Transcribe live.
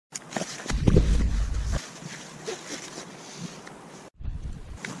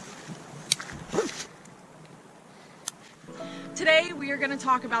Today we are going to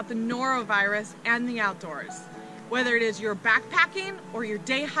talk about the norovirus and the outdoors. Whether it is you're backpacking or you're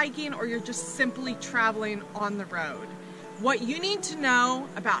day hiking or you're just simply traveling on the road. What you need to know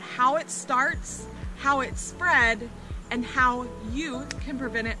about how it starts, how it's spread, and how you can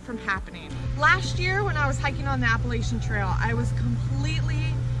prevent it from happening. Last year when I was hiking on the Appalachian Trail, I was completely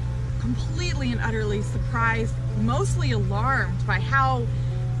and utterly surprised, mostly alarmed by how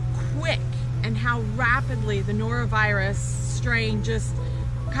quick and how rapidly the norovirus strain just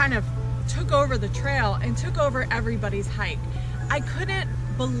kind of took over the trail and took over everybody's hike. I couldn't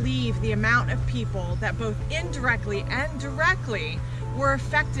believe the amount of people that both indirectly and directly were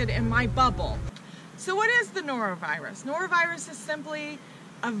affected in my bubble. So what is the norovirus? Norovirus is simply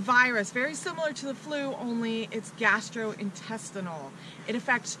a virus very similar to the flu, only it's gastrointestinal. It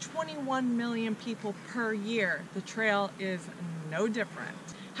affects 21 million people per year. The trail is no different.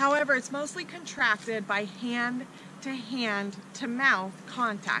 However, it's mostly contracted by hand to mouth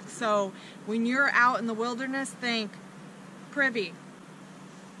contact. So when you're out in the wilderness, think privy,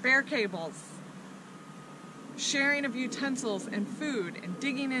 bear cables, sharing of utensils and food, and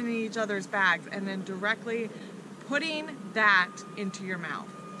digging into each other's bags, and then directly putting that into your mouth.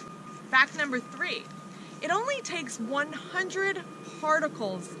 Fact number 3, it only takes 100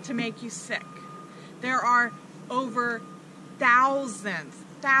 particles to make you sick. There are over thousands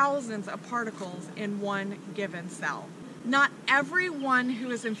of particles in one given cell. Not everyone who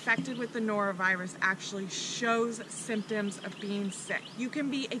is infected with the norovirus actually shows symptoms of being sick. You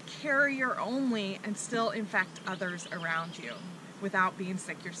can be a carrier only and still infect others around you without being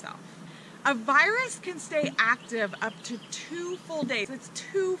sick yourself. A virus can stay active up to 2 full days. It's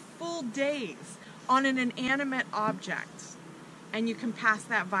 2 full days on an inanimate object, and you can pass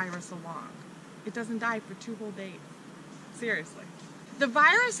that virus along. It doesn't die for 2 whole days. Seriously. The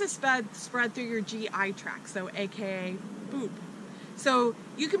virus is spread through your GI tract, so aka poop. So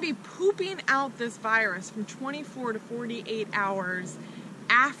you can be pooping out this virus from 24 to 48 hours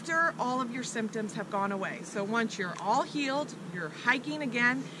after all of your symptoms have gone away. So once you're all healed, you're hiking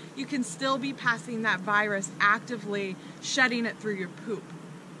again, you can still be passing that virus actively, shedding it through your poop.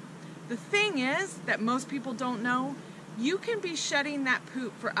 The thing is that most people don't know, you can be shedding that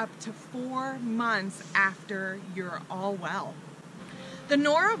poop for up to 4 months after you're all well. The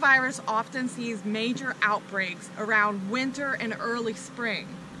norovirus often sees major outbreaks around winter and early spring.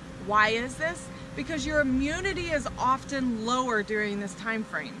 Why is this? Because your immunity is often lower during this time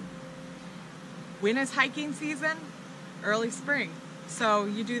frame. When is hiking season? Early spring. So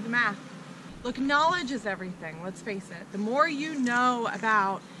you do the math. Look, knowledge is everything, let's face it. The more you know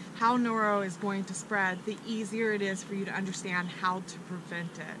about how noro is going to spread, the easier it is for you to understand how to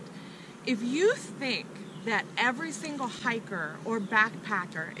prevent it. If you think that every single hiker or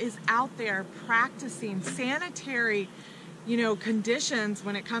backpacker is out there practicing sanitary conditions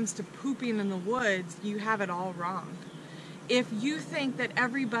when it comes to pooping in the woods, you have it all wrong. If you think that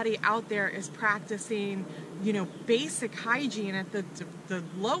everybody out there is practicing, basic hygiene at the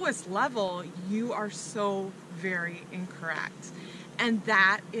lowest level, you are so very incorrect. And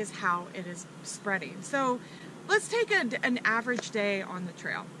that is how it is spreading. So let's take an average day on the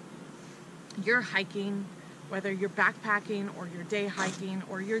trail. You're hiking, whether you're backpacking or you're day hiking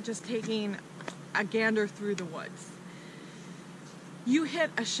or you're just taking a gander through the woods. You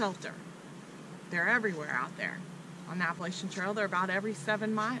hit a shelter. They're everywhere out there. On the Appalachian Trail, they're about every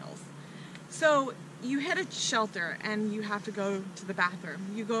 7 miles. So you hit a shelter and you have to go to the bathroom.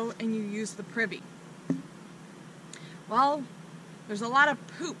 You go and you use the privy. Well, there's a lot of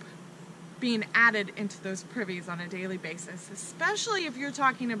poop being added into those privies on a daily basis, especially if you're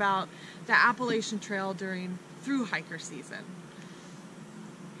talking about the Appalachian Trail during thru-hiker season.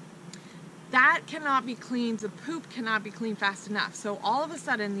 That cannot be cleaned, the poop cannot be cleaned fast enough. So all of a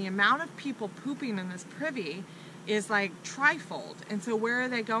sudden, the amount of people pooping in this privy is like trifold. And so where are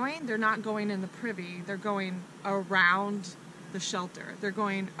they going? They're not going in the privy, they're going around the shelter. They're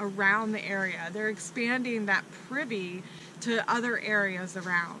going around the area. They're expanding that privy to other areas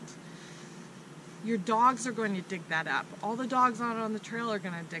around. Your dogs are going to dig that up. All the dogs on the trail are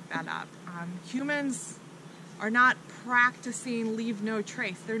going to dig that up. Humans are not practicing leave no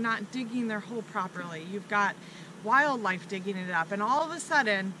trace. They're not digging their hole properly. You've got wildlife digging it up, and all of a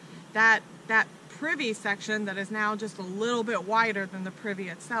sudden that privy section that is now just a little bit wider than the privy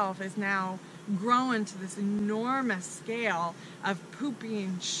itself is now grown to this enormous scale of poop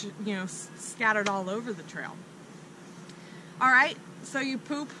being scattered all over the trail. All right, so you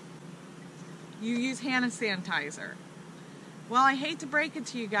poop, you use hand sanitizer. Well, I hate to break it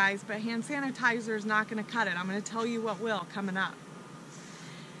to you guys, but hand sanitizer is not going to cut it. I'm going to tell you what will coming up.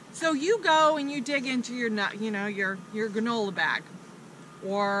 So you go and you dig into your your granola bag,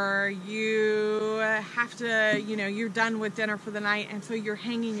 or you have to, you're done with dinner for the night, and so you're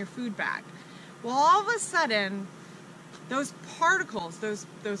hanging your food bag. Well, all of a sudden, those particles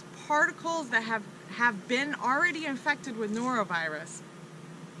that have been already infected with norovirus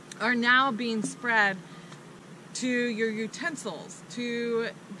are now being spread to your utensils, to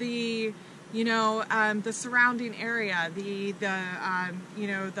the the surrounding area, the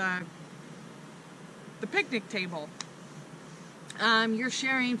picnic table. You're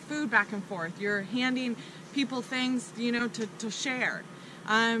sharing food back and forth. You're handing people things, to share.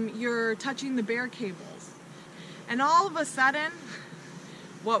 You're touching the bear cables. And all of a sudden,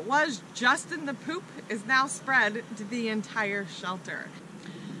 what was just in the poop is now spread to the entire shelter.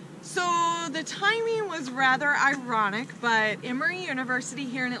 So the timing was rather ironic, but Emory University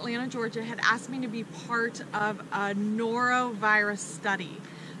here in Atlanta, Georgia had asked me to be part of a norovirus study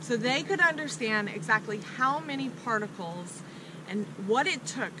so they could understand exactly how many particles and what it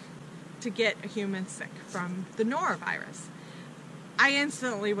took to get a human sick from the norovirus. I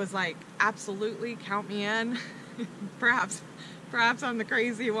instantly was like, absolutely, count me in. Perhaps I'm the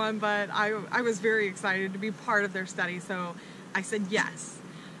crazy one, but I was very excited to be part of their study, so I said yes.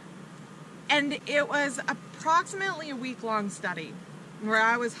 And it was approximately a week-long study where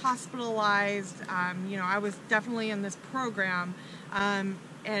I was hospitalized. I was definitely in this program,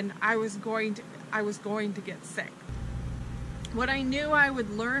 and I was going to get sick. What I knew I would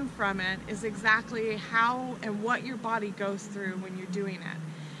learn from it is exactly how and what your body goes through when you're doing it.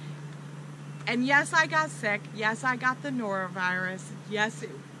 And yes, I got sick. Yes, I got the norovirus. Yes,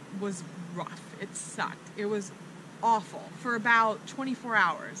 it was rough. It sucked. It was awful for about 24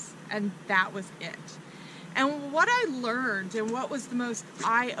 hours, and that was it. And what I learned, and what was the most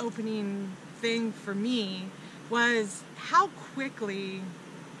eye-opening thing for me, was how quickly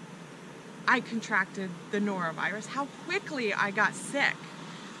I contracted the norovirus, how quickly I got sick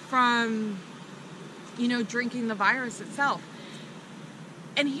from, drinking the virus itself.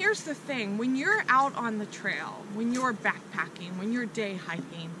 And here's the thing, when you're out on the trail, when you're backpacking, when you're day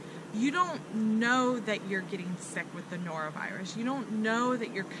hiking, you don't know that you're getting sick with the norovirus. You don't know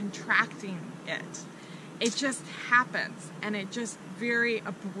that you're contracting it. It just happens, and it just very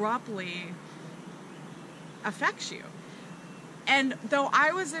abruptly affects you. And though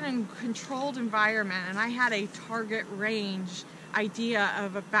I was in a controlled environment and I had a target range idea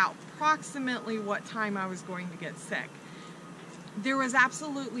of about approximately what time I was going to get sick, there was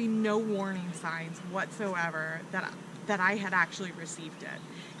absolutely no warning signs whatsoever that I had actually received it.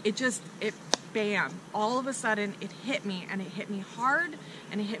 Bam, all of a sudden it hit me, and it hit me hard,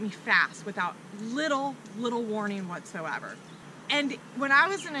 and it hit me fast without little warning whatsoever. And when I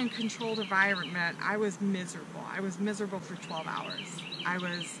was in a controlled environment, I was miserable. I was miserable for 12 hours.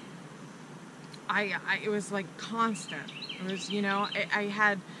 It was like constant. It was,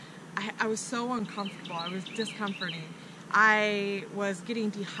 I was so uncomfortable. I was discomforting. I was getting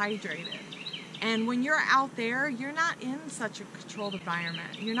dehydrated. And when you're out there, you're not in such a controlled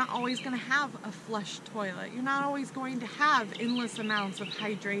environment. You're not always going to have a flush toilet. You're not always going to have endless amounts of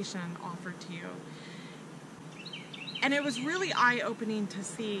hydration offered to you. And it was really eye-opening to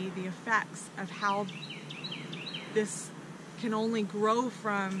see the effects of how this can only grow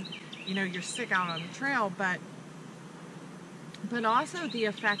from, you're sick out on the trail, but also the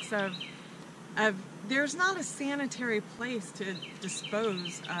effects of there's not a sanitary place to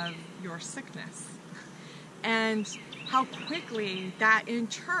dispose of your sickness. And how quickly that in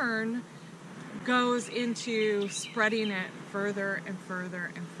turn goes into spreading it further and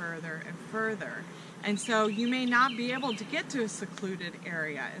further and further and further. And so you may not be able to get to a secluded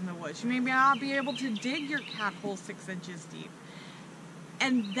area in the woods. You may not be able to dig your cat hole 6 inches deep.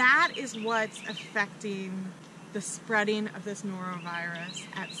 And that is what's affecting the spreading of this norovirus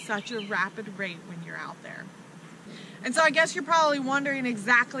at such a rapid rate when you're out there. And so I guess you're probably wondering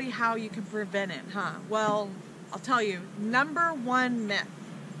exactly how you can prevent it, huh? Well, I'll tell you, number one myth.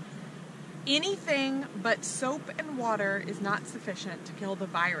 Anything but soap and water is not sufficient to kill the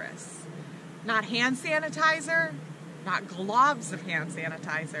virus. Not hand sanitizer, not gloves of hand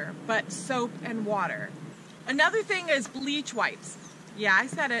sanitizer, but soap and water. Another thing is bleach wipes. Yeah, I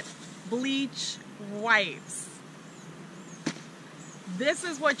said it. Bleach wipes. This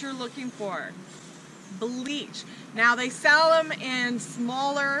is what you're looking for. Bleach. Now they sell them in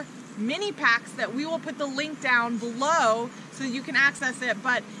smaller mini packs that we will put the link down below so you can access it.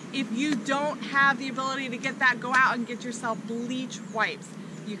 But if you don't have the ability to get that, go out and get yourself bleach wipes.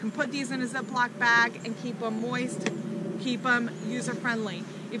 You can put these in a Ziploc bag and keep them moist, keep them user-friendly.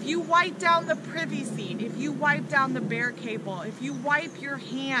 If you wipe down the privy seat, if you wipe down the bare cable, if you wipe your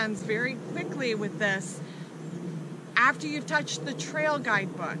hands very quickly with this after you've touched the trail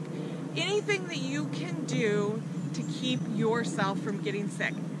guidebook, anything that you can do to keep yourself from getting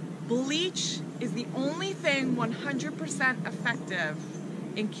sick. Bleach is the only thing 100% effective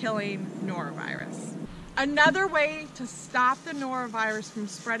in killing norovirus. Another way to stop the norovirus from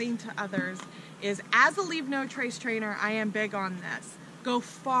spreading to others is, as a Leave No Trace trainer, I am big on this. Go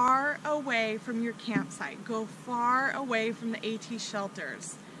far away from your campsite. Go far away from the AT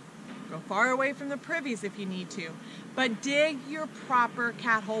shelters. Go far away from the privies if you need to. But dig your proper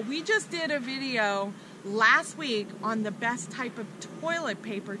cat hole. We just did a video last week on the best type of toilet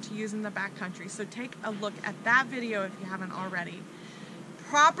paper to use in the backcountry. So take a look at that video if you haven't already.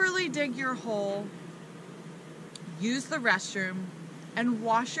 Properly dig your hole. Use the restroom. And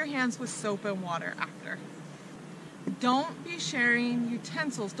wash your hands with soap and water after. Don't be sharing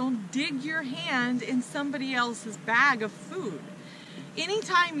utensils. Don't dig your hand in somebody else's bag of food.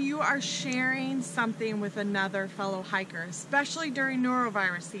 Anytime you are sharing something with another fellow hiker, especially during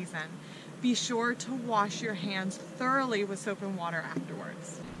norovirus season, be sure to wash your hands thoroughly with soap and water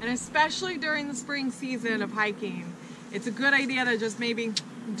afterwards. And especially during the spring season of hiking, it's a good idea to just maybe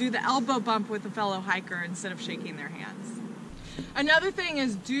do the elbow bump with a fellow hiker instead of shaking their hands. Another thing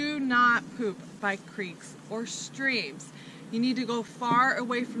is, do not poop by creeks or streams. You need to go far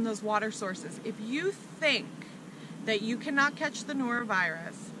away from those water sources. If you think that you cannot catch the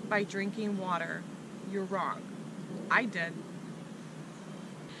norovirus by drinking water, you're wrong. I did.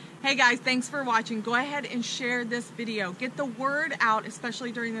 Hey guys, thanks for watching. Go ahead and share this video. Get the word out,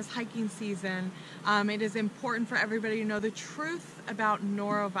 especially during this hiking season. It is important for everybody to know the truth about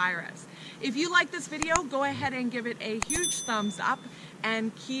norovirus. If you like this video, go ahead and give it a huge thumbs up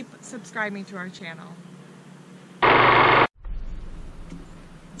and keep subscribing to our channel.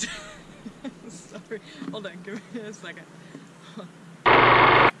 Sorry, hold on, give me a second.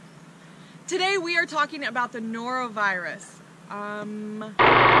 Today we are talking about the norovirus.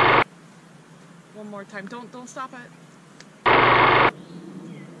 One more time. Don't stop it.